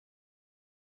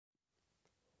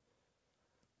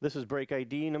This is break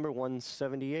ID number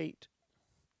 178.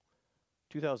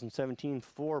 2017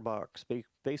 4-box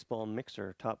baseball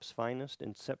mixer, Topps Finest,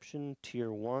 Inception,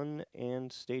 Tier 1,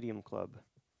 and Stadium Club.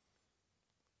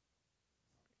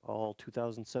 All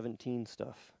 2017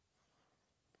 stuff.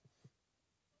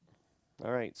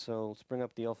 Alright, so let's bring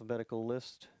up the alphabetical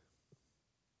list.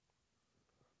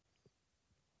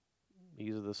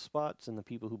 These are the spots and the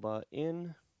people who bought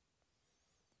in.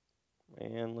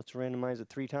 And let's randomize it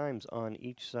 3 times on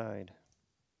each side.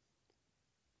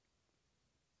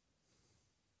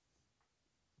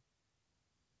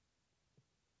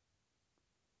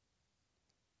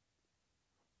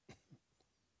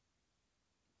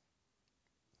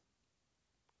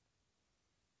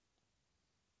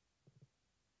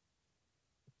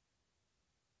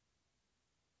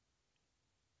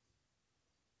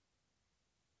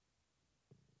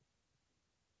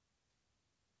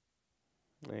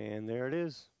 And there it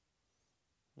is.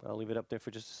 I'll leave it up there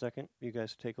for just a second for you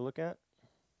guys to take a look at.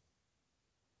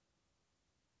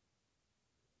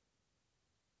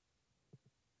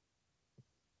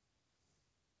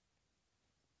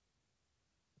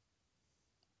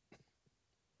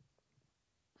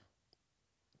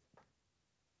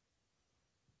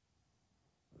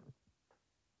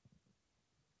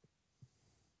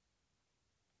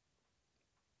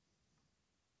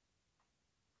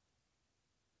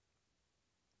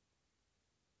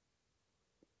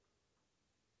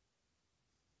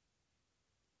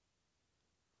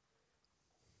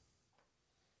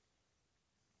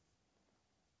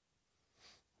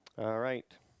 All right.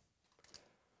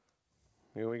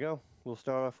 Here we go. We'll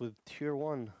start off with Tier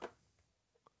 1.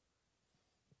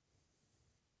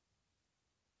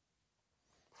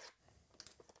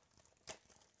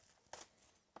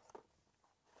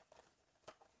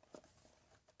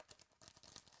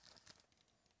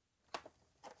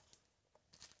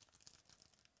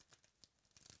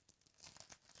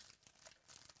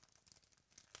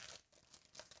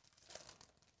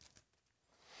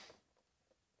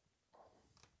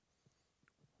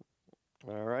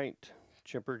 All right.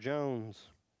 Chipper Jones.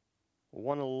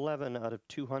 111 out of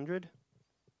 200.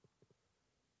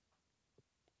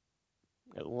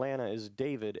 Atlanta is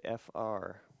David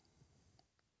F.R.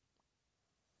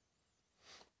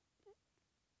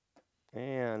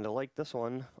 And I like this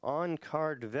one.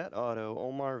 On-card vet auto,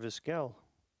 Omar Vizquel.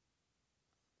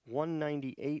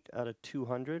 198 out of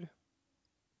 200.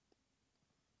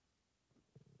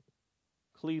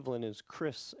 Cleveland is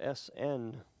Chris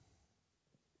S.N.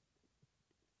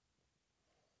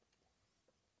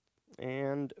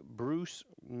 And Bruce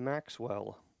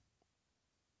Maxwell.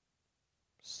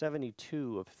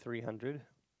 72 of 300.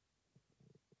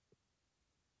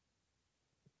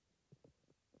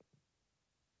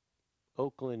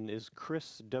 Oakland is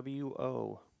Chris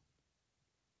W.O.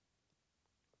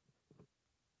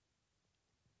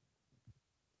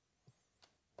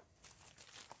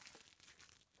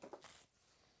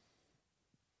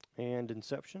 And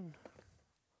Inception.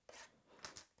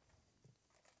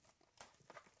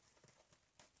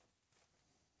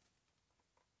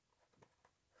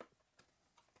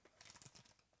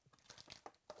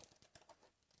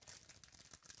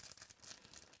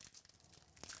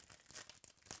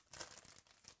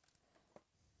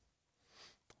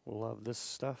 Love this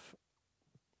stuff.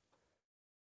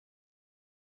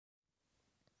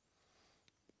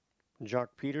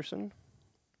 Jock Peterson.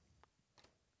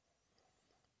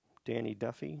 Danny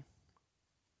Duffy.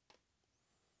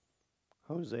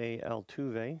 Jose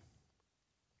Altuve.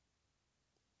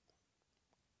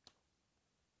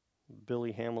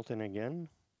 Billy Hamilton again.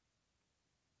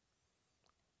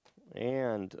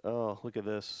 And, oh, look at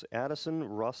this. Addison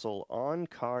Russell on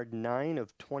card 9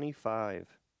 of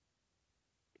 25.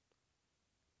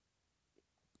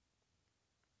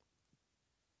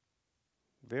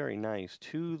 Very nice.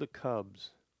 To the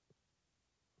Cubs.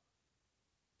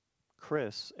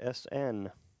 Chris S.N.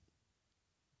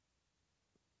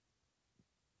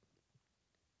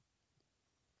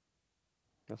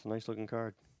 That's a nice looking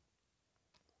card.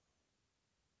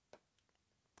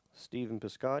 Steven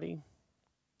Piscotty.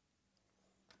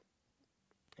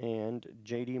 And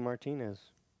J.D. Martinez.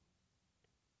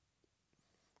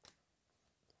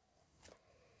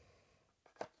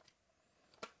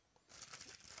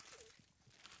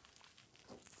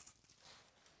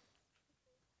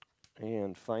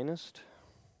 And Finest.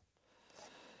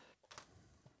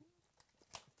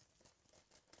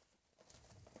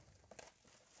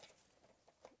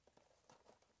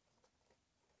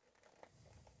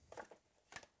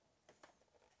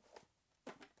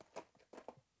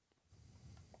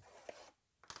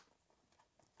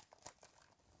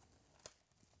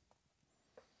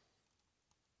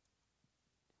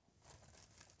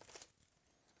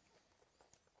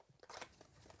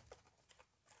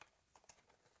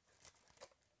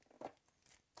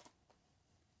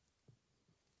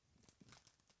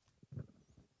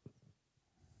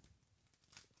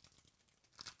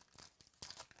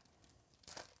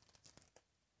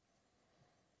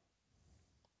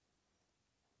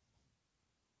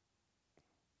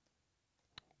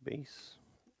 base.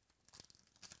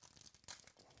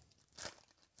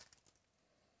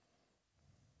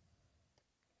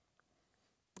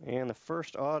 And the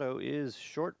first auto is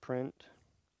short print.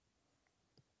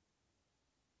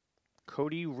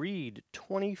 Cody Reed,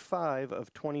 25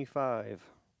 of 25.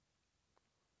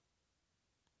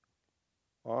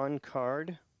 On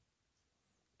card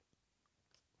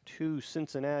to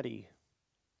Cincinnati,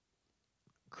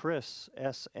 Chris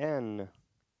S.N.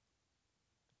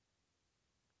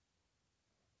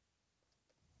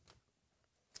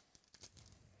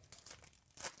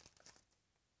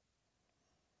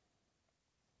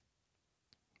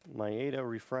 Maeda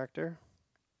refractor.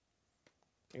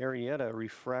 Arrieta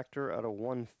refractor out of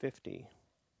 150.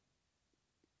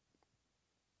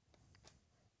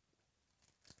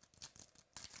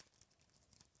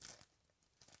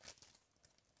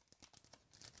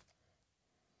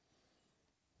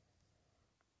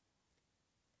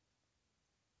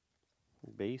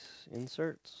 Base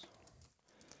inserts.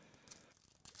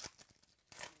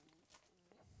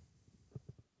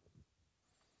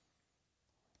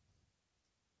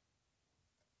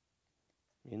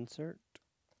 Insert,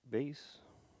 base.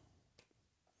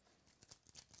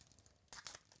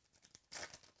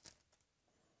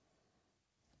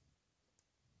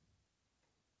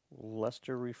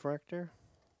 Lester refractor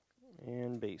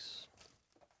and base.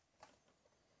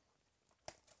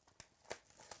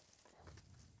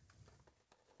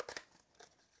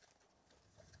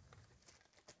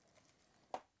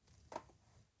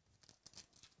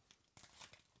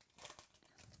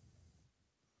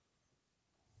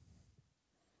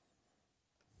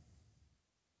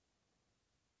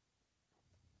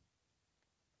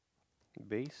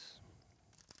 Base.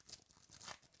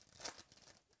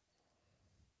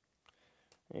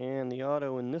 And the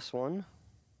auto in this one,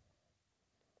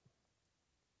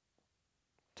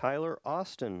 Tyler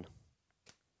Austin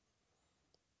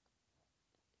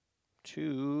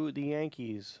to the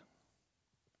Yankees.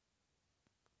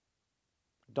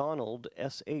 Donald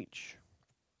S.H.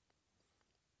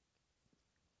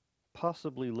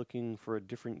 Possibly looking for a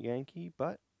different Yankee,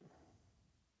 but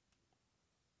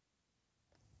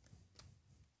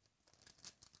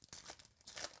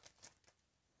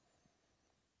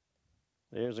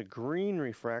there's a green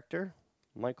refractor,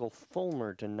 Michael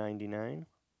Fulmer to 99.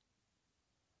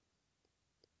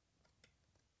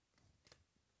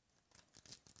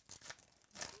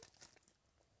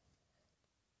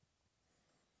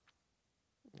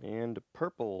 And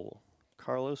purple,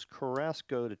 Carlos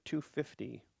Carrasco to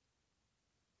 250.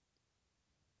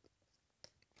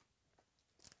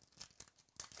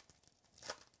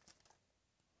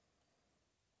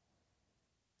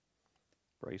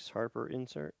 Bryce Harper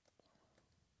insert.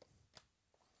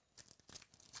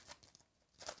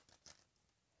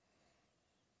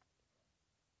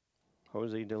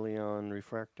 Jose De Leon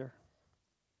refractor.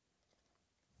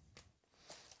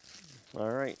 All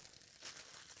right.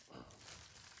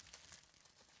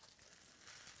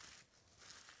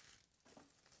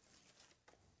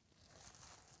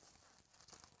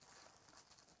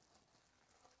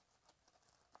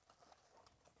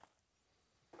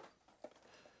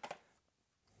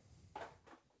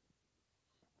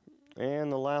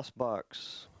 And the last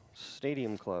box,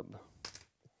 Stadium Club.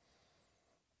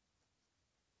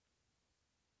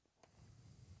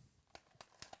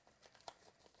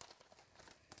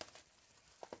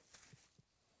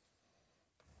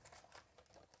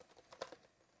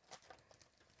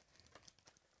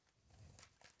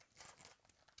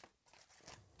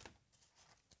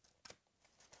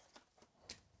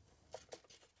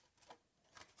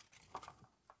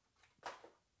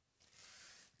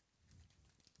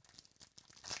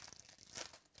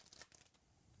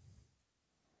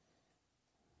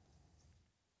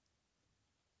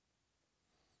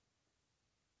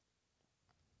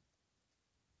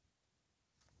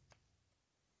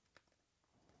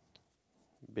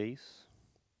 Base.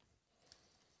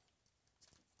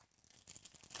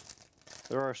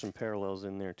 There are some parallels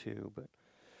in there too, but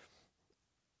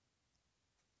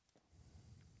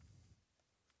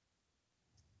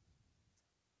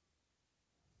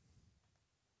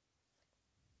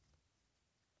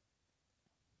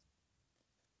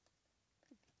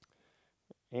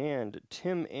and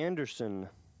Tim Anderson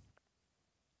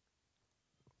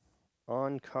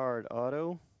on card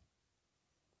auto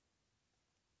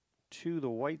to the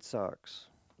White Sox,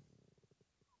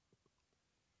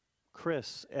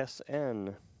 Chris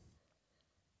S.N.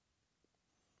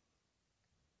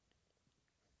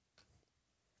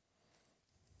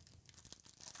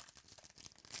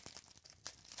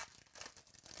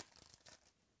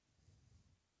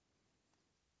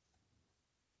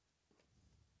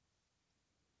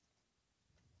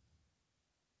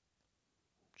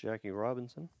 Jackie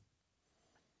Robinson.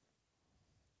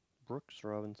 Brooks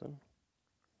Robinson.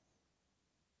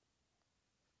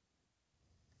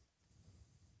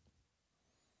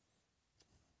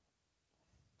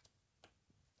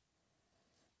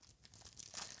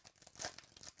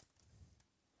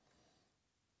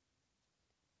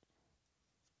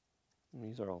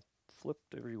 And these are all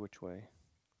flipped every which way.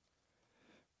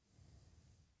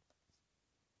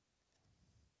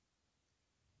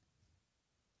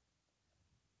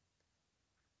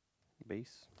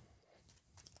 Base.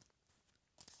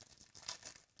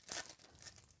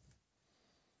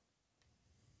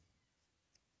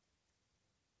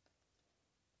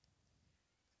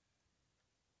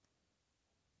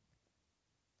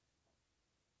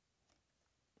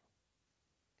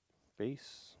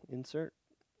 Base. Insert.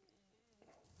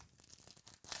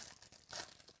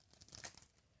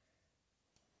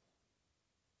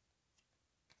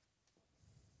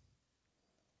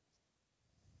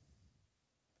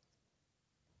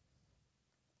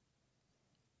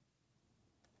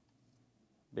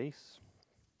 Base.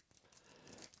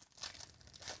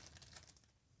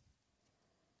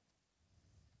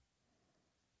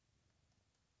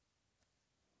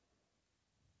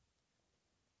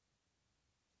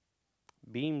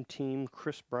 Beam Team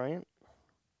Chris Bryant.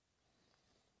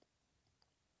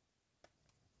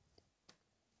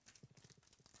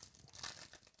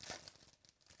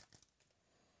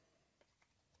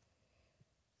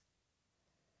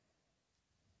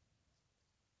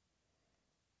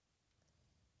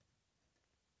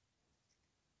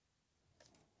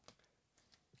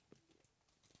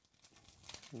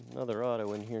 Another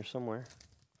auto in here somewhere.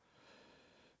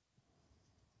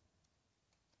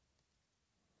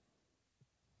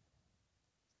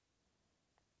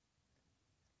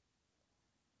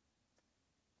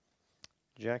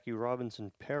 Jackie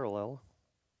Robinson parallel.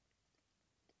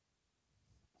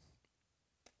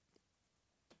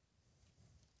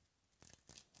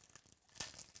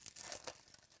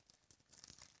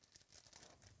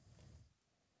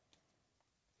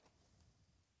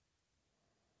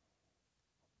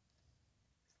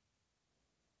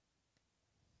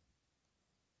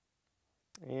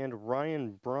 And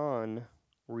Ryan Braun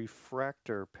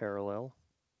refractor parallel.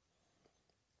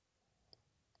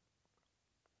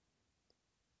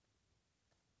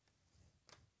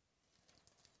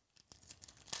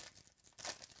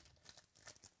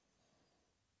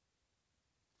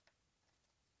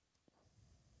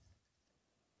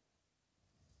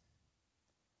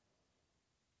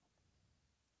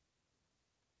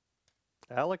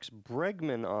 Alex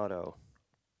Bregman auto.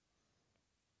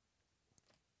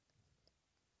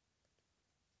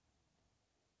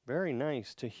 Very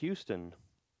nice to Houston.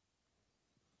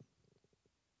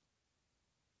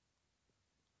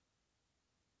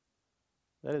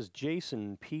 That is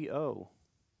Jason P.O.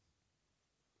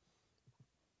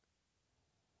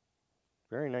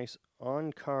 Very nice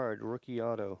on-card rookie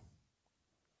auto.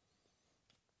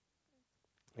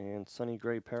 And Sonny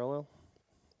Gray parallel.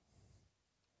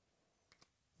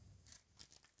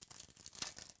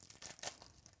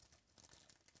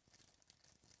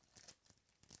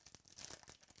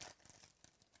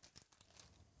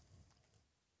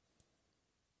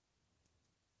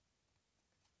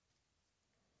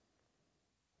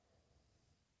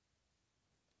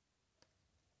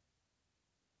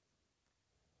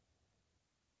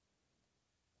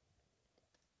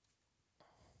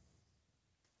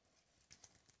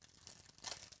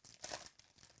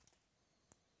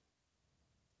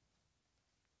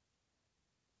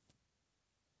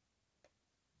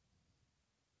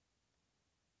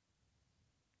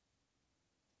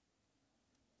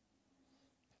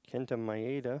 Kenta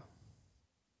Maeda,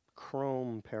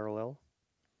 chrome parallel.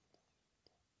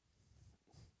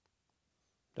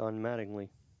 Don Mattingly.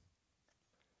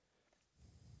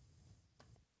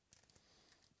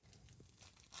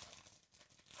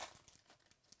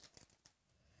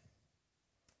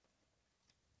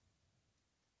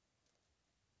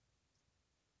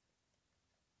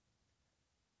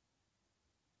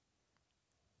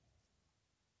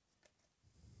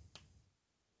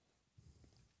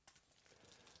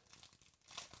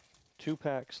 Two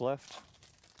packs left.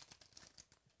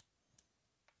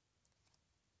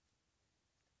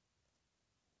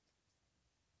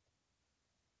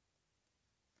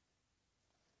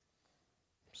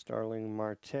 Starling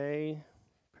Marte,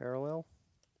 parallel.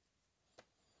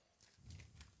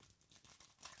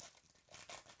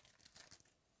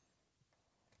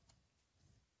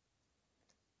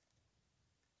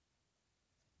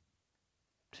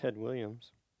 Ted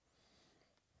Williams.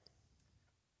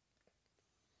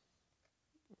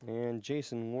 And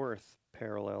Jason Worth,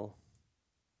 parallel.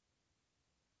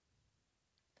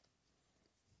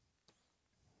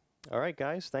 All right,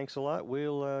 guys. Thanks a lot.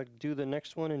 We'll do the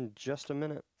next one in just a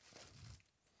minute.